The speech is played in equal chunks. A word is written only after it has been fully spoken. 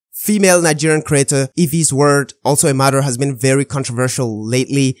Female Nigerian creator Ify'S World, also a mother, has been very controversial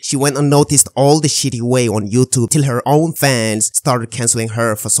lately. She went unnoticed all the shitty way on YouTube till her own fans started canceling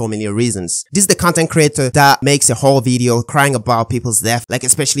her for so many reasons. This is the content creator that makes a whole video crying about people's death, like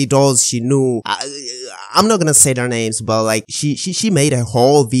especially those she knew. I'm not gonna say their names, but like she made a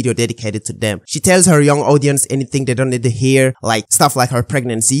whole video dedicated to them. She tells her young audience anything they don't need to hear, like stuff like her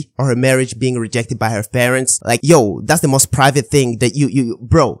pregnancy or her marriage being rejected by her parents. Like, yo, that's the most private thing that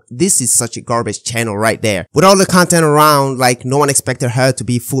bro, this is such a garbage channel right there. With all the content around, like no one expected her to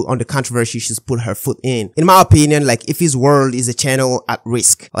be full on the controversy she's put her foot in. In my opinion, like Ify'S World is a channel at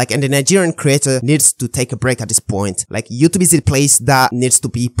risk. Like, and the Nigerian creator needs to take a break at this point. Like, YouTube is a place that needs to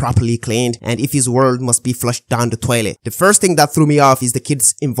be properly cleaned, and Ify'S World must be flushed down the toilet. The first thing that threw me off is the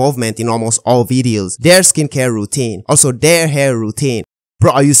kids' involvement in almost all videos. Their skincare routine, also their hair routine.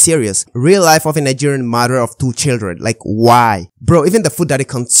 Bro, are you serious? Real life of a Nigerian mother of 2 children. Like, why? Bro, even the food that they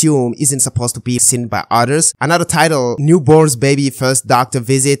consume isn't supposed to be seen by others. Another title, newborn's baby first doctor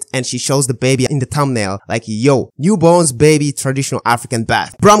visit, and she shows the baby in the thumbnail. Like, yo, newborn's baby traditional African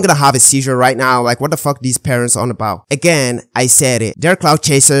bath. Bro, I'm gonna have a seizure right now. Like, what the fuck these parents on about? Again, I said it. They're clout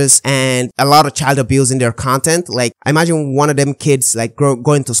chasers and a lot of child abuse in their content. Like, imagine one of them kids like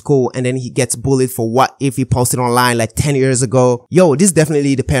going to school and then he gets bullied for what if he posted online like 10 years ago. Yo, this is definitely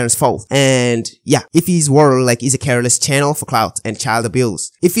the parents' fault. And yeah, Ify'S World like is a careless channel for clout and child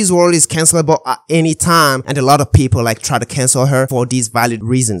abuse. Ify'S World is cancelable at any time, and a lot of people like try to cancel her for these valid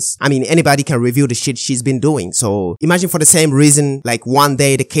reasons. I mean, anybody can review the shit she's been doing. So imagine for the same reason, like one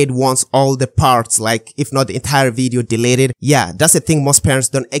day the kid wants all the parts, like if not the entire video, deleted. Yeah, that's the thing most parents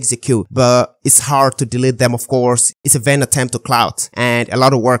don't execute, but it's hard to delete them, of course. It's a vain attempt to clout and a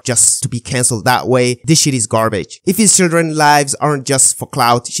lot of work just to be cancelled that way. This shit is garbage. Ify'S children's lives aren't just for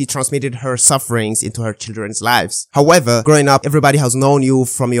clout. She transmitted her sufferings into her children's lives. However, growing up, everybody has known you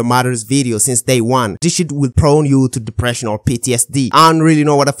from your mother's video since day one. This shit will prone you to depression or PTSD. I don't really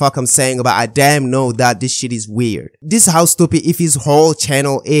know what the fuck I'm saying, but I damn know that this shit is weird. This is how stupid Ify'S whole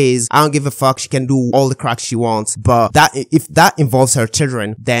channel is. I don't give a fuck. She can do all the crap she wants, but if that involves her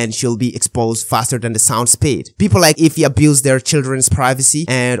children, then she'll be exposed faster than the sound speed. People like Ify abuse their children's privacy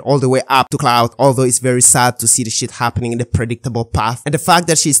and all the way up to clout, although it's very sad to see the shit happening in the predictable path. And the fact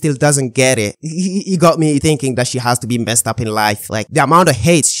that she still doesn't get it, he got me thinking that she has to be messed up in life. Like, the amount of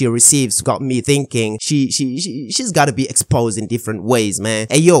hate she receives got me thinking she's gotta be exposed in different ways, man.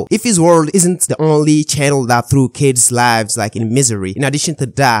 Hey yo, Ify'S World isn't the only channel that threw kids' lives like in misery. In addition to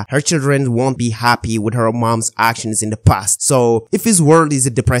that, her children won't be happy with her mom's actions in the past. So Ify'S World is a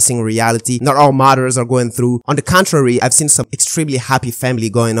depressing reality. Not all mothers are going through. On the contrary, I've seen some extremely happy family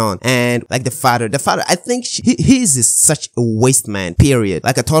going on. And like the father, I think he's such a waste man, period.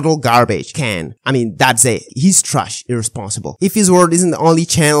 Like a total garbage can. I mean, that's it. He's trash, irresponsible. Ify'S World isn't the only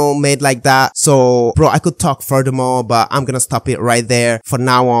channel made like that. So, bro, I could talk furthermore, but I'm gonna stop it right there for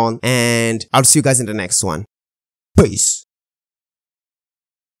now on. And I'll see you guys in the next one. Peace.